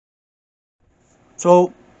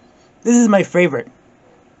So this is my favorite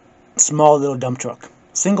small little dump truck,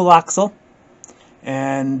 single axle,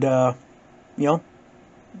 and you know,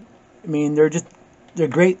 I mean, they're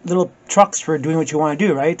great little trucks for doing what you want to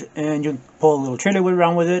do, right? And you can pull a little trailer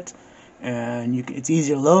around with it, and it's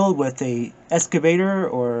easy to load with a excavator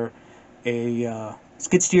or a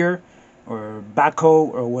skid steer or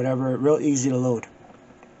backhoe or whatever. Real easy to load.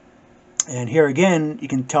 And here again, you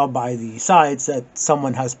can tell by the sides that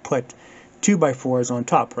someone has put 2x4s on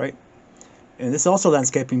top, right? And this is also a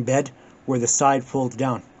landscaping bed where the side folds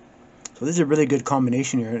down. So this is a really good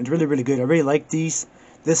combination here. It's really, really good. I really like this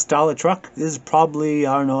style of truck. This is probably,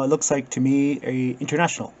 I don't know, it looks like to me a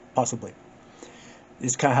International, possibly.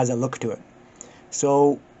 This kind of has that look to it.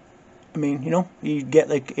 So, I mean, you know, you get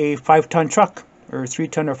like a 5-ton truck or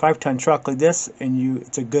 3-ton or 5-ton truck like this, and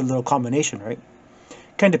it's a good little combination, right?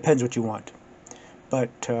 Kind of depends what you want. But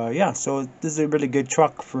yeah, so this is a really good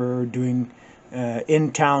truck for doing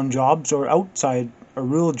in-town jobs or outside or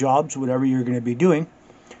rural jobs, whatever you're going to be doing.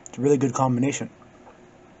 It's a really good combination.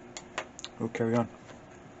 We'll carry on.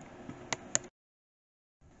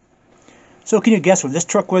 So can you guess what this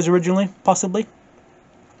truck was originally, possibly?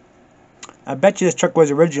 I bet you this truck was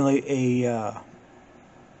originally a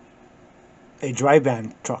dry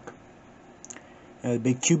van truck.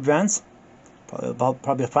 Big cube vans,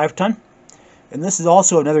 probably a 5-ton. And this is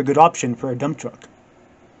also another good option for a dump truck.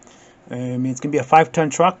 I mean, it's going to be a 5-ton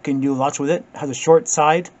truck and do lots with it. Has a short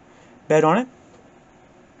side bed on it.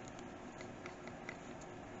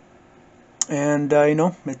 And, you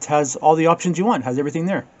know, it has all the options you want. It has everything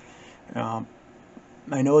there. I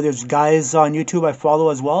know there's guys on YouTube I follow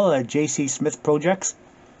as well, JC Smith Projects.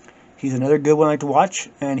 He's another good one I like to watch,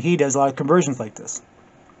 and he does a lot of conversions like this.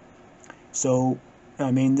 So,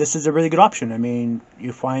 I mean, this is a really good option. I mean,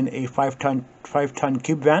 you find a 5-ton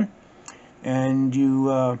cube van, and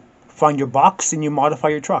you find your box and you modify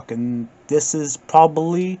your truck. And this is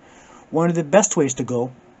probably one of the best ways to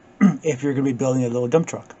go if you're going to be building a little dump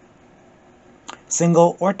truck,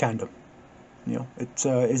 single or tandem. You know,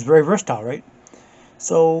 it's very versatile, right?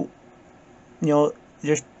 So, you know,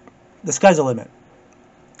 the sky's the limit.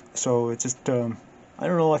 So it's just, I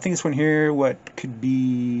don't know, I think this one here, what could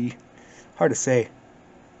be, hard to say.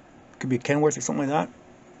 Could be a Kenworth or something like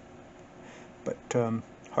that. But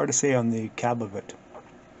hard to say on the cab of it.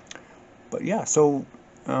 But yeah, so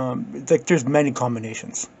it's like there's many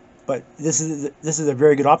combinations. But this is a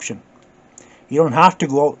very good option. You don't have to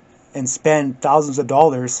go out and spend thousands of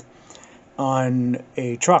dollars on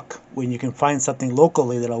a truck when you can find something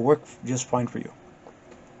locally that'll work just fine for you.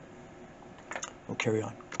 We'll carry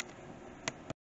on.